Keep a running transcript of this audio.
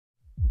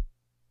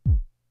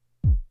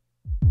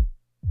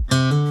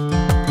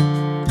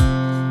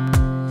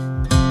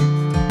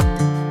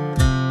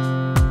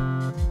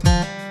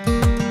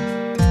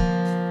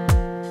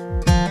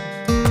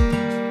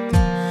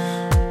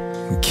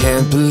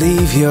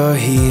you're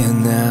here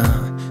now,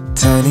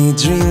 tiny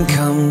dream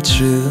come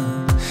true.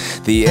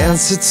 The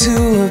answer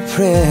to a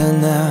prayer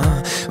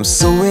now, I'm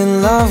so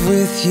in love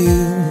with you.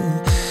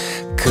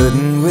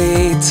 Couldn't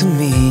wait to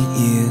meet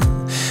you,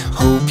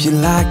 hope you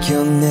like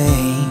your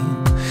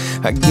name.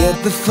 I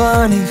get the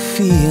funny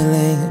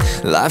feeling,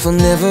 life will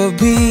never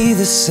be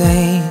the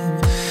same.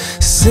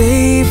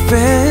 Safe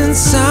and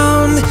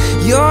sound,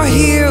 you're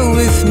here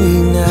with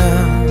me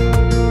now,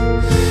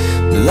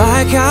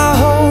 like I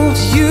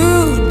hoped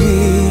you'd be.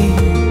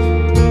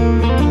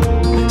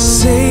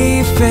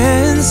 Safe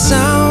and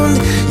sound,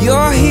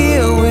 you're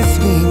here with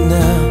me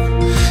now,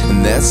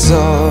 and that's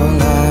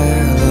all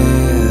I'll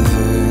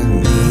ever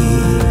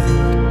need.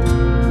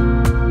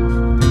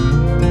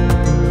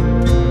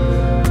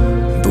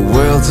 The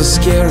world's a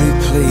scary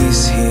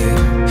place here,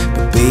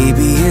 but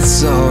baby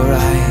it's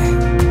alright.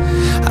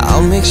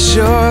 I'll make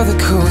sure the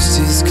coast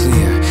is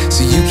clear,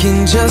 so you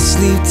can just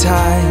sleep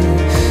tight.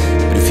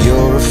 But if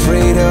you're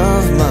afraid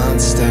of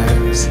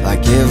monsters,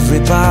 like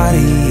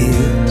everybody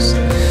is,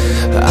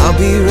 I'll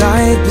be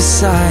right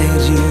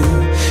beside you,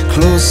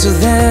 closer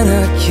than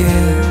a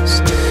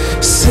kiss.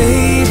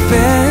 Safe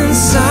and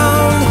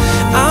sound,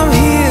 I'm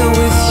here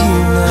with you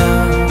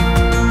now,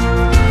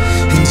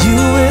 and you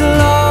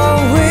will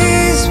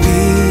always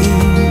be.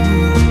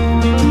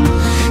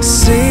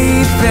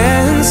 Safe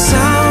and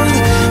sound,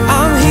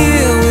 I'm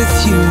here with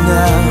you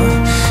now,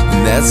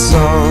 and that's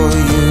all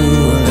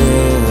you'll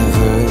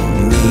ever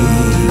need.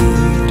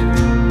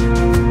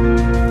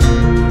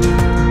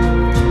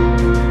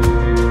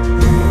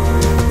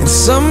 And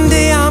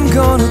someday I'm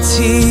gonna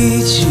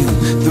teach you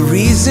the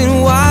reason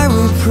why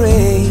we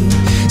pray,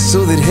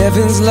 so that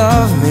heaven's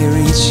love may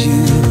reach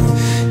you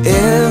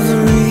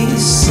every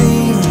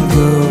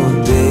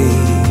single day.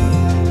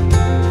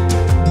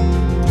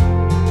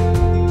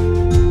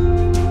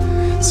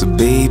 So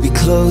baby,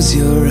 close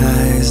your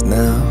eyes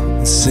now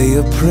and say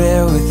a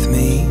prayer with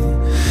me.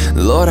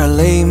 Lord, I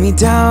lay me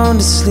down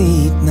to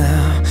sleep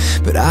now,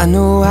 but I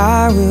know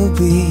I will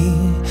be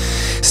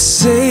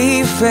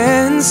safe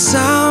and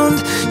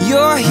sound.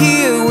 You're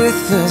here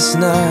with us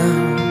now,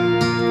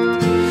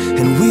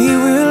 and we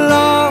will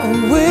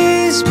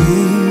always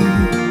be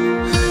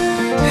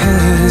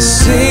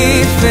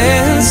safe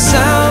and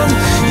sound.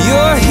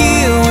 You're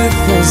here with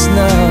us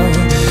now,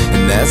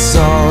 and that's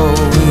all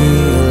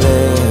we'll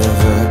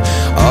ever,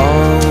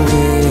 all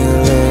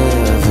we'll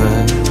ever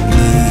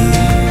need.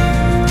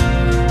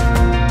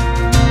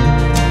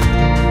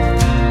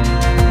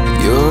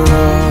 You're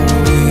all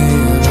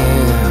we'll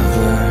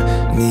ever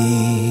need.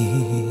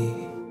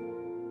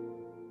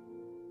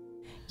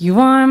 You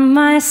are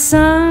my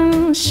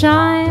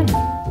sunshine,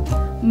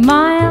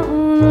 my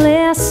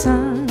only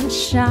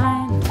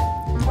sunshine.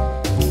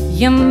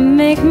 You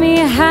make me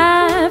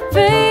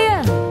happy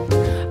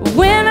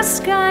when the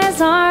skies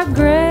are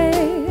gray.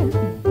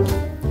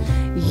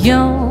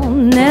 You'll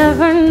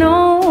never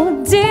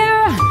know, dear,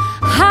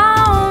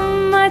 how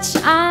much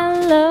I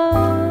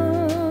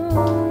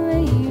love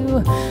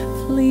you.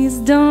 Please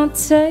don't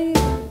take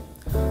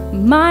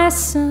my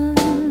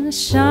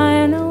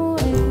sunshine away.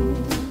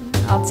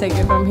 I'll take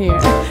it from here.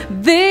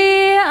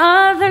 The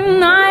other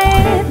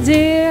night,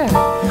 dear,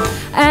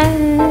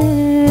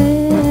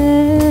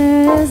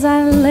 as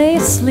I lay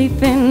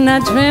sleeping, I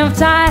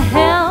dreamt I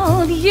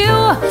held you.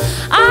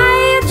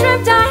 I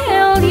dreamt I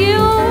held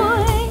you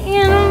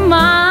in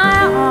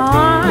my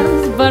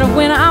arms, but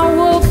when I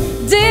woke,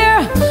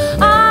 dear,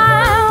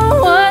 I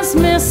was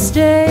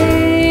mistaken.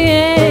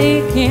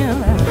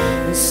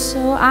 So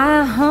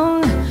I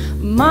hung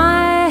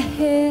my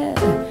head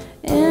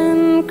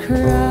and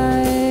cried.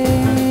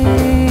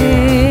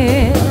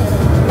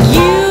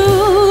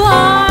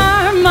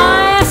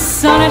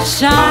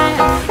 Sunshine,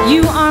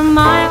 you are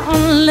my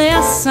only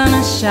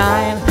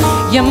sunshine.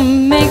 You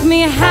make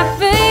me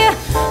happy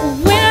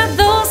when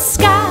those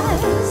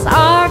skies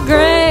are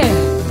gray.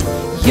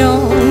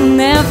 You'll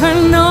never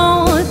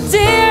know,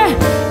 dear,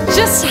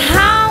 just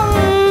how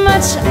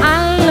much I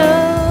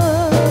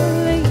love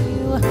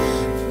you.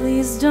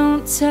 Please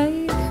don't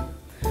take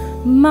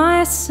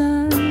my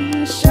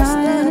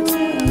sunshine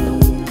away.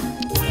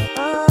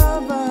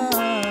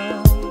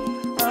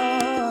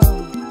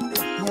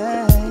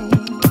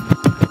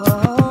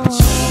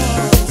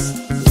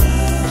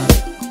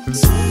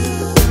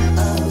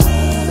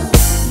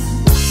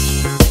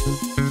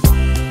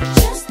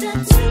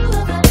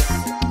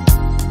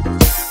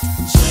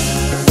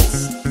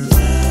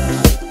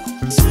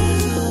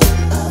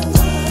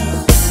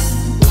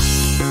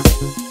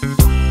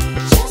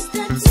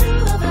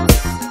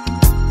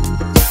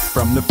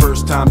 From the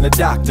first time the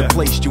doctor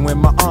placed you in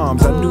my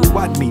arms, I knew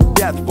I'd meet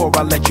death before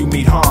I let you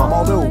meet harm.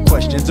 Although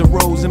questions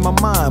arose in my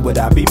mind, would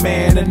I be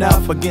man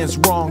enough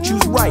against wrong?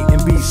 Choose right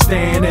and be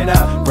standing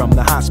up. From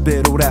the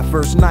hospital that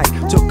first night,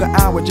 took an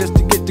hour just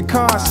to get the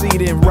car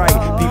seat in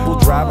right. People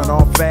driving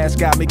off fast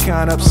got me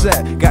kinda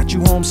upset. Got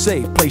you home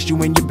safe, placed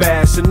you in your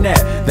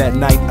bassinet. That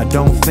night I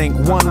don't think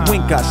one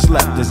wink I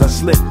slept. As I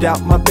slipped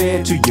out my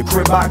bed to your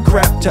crib I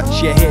crept.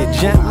 Touched your head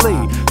gently,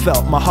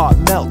 felt my heart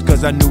melt,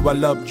 cause I knew I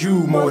loved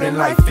you more than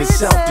life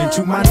itself.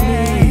 Into my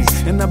knees,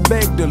 and I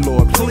beg the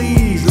Lord,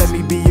 please let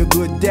me be a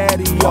good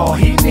daddy. All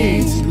he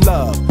needs,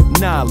 love,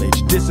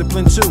 knowledge,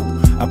 discipline too.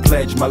 I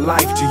pledge my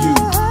life to you.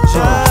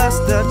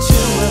 Just the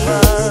two of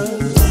us.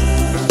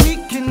 We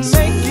can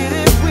make it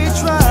if we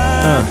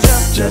try.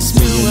 Just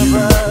me and you.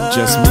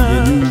 Just me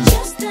and you.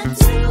 Just the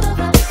two of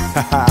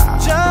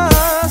us.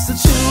 Just the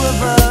two of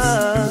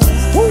us.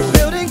 Woo.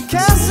 Building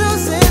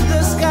castles in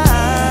the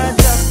sky.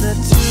 Just the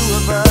two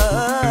of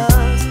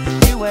us.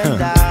 You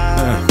and I.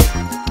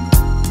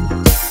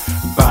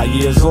 5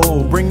 years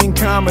old, bringing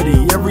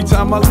comedy. Every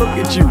time I look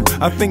at you,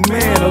 I think,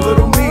 man, a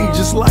little me,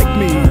 just like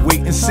me.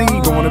 Wait and see,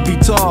 gonna be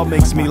tall,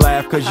 makes me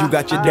laugh, cause you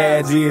got your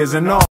dad's ears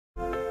and all.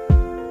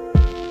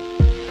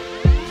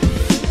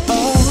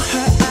 Oh,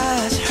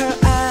 her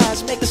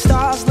eyes make the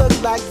stars look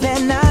like they're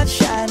not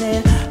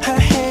shining. Her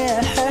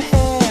hair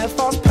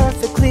falls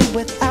perfectly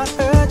without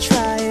her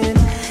trying.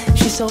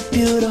 She's so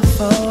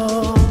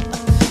beautiful,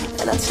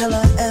 and I tell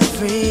her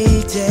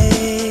every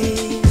day.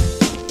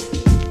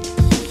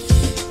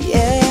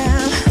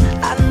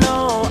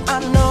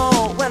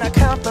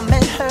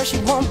 She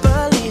won't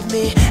believe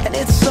me, and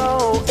it's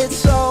so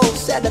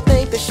sad to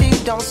think that she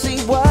don't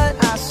see what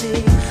I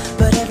see.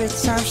 But every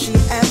time she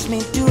asks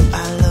me, do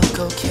I look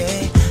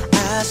okay,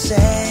 I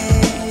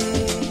say,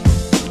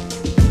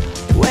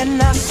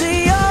 when I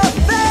see your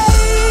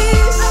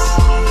face,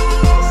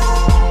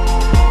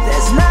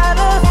 there's not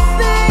a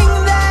thing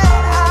that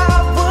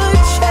I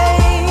would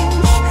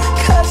change,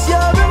 'cause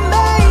you're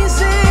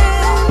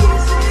amazing,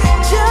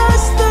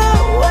 just the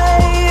way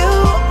you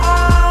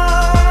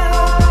are.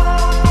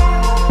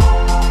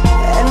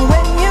 And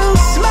when you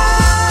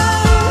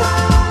smile,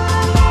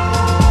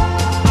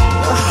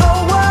 the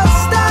whole world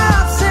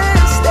stops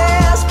and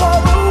stares for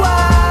a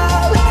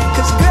while.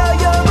 'Cause girl,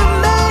 you're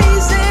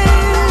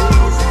amazing,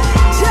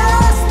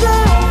 just the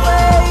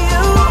way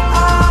you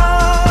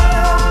are.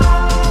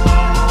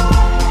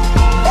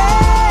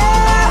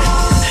 Yeah.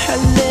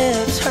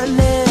 Her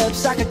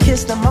lips, I could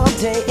kiss them all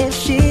day if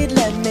she'd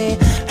let me.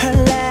 Her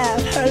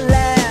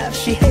laugh,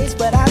 she hates,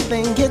 but I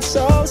think it's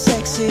so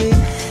sexy.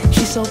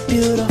 She's so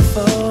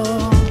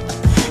beautiful,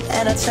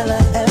 and I tell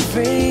her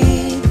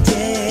every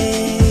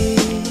day.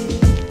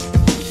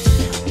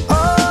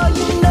 Oh,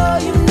 you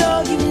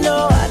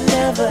know, I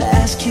never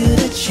ask you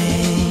to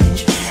change.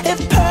 If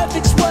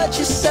perfect's what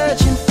you're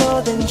searching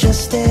for, then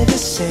just stay the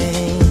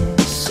same.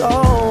 So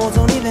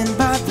don't even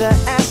bother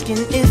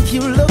asking if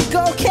you look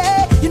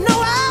okay. You know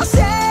I'll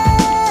say,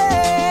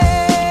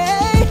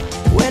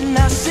 when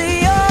I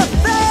see your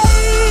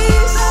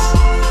face,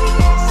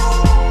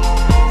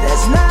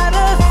 there's not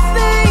a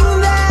thing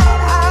that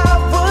I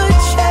would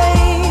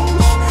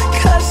change,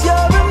 'cause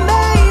you're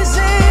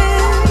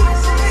amazing,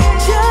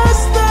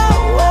 just the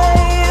way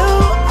you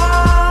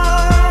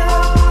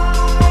are.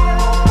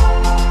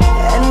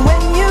 And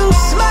when you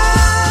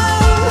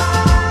smile,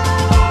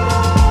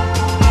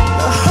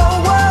 the whole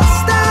world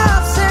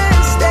stops and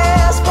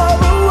stares for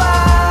a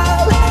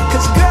while.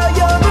 'Cause girl,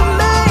 you're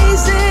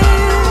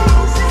amazing,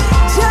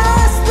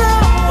 just the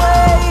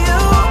way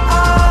you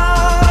are.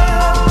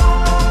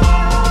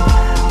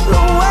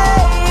 The way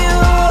you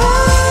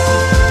are.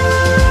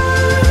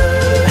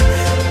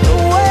 The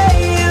way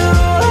you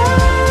are.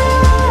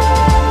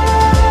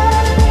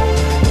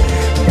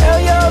 Girl,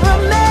 you're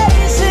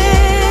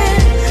amazing,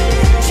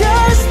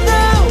 just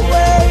the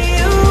way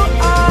you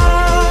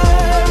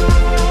are.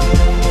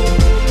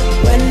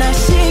 When I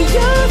see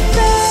your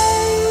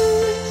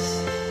face,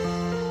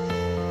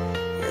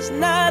 there's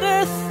not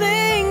a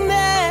thing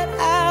that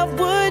I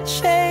would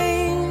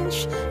change,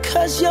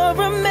 'cause you're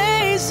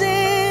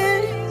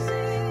amazing,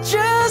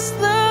 just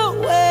the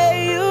way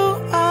you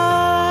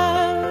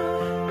are.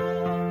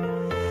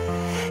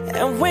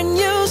 And when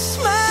you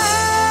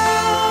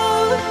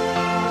smile,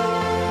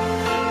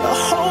 the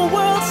whole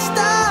world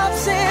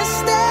stops and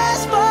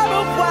stares for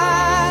a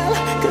while.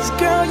 'Cause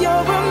girl,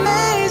 you're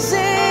amazing.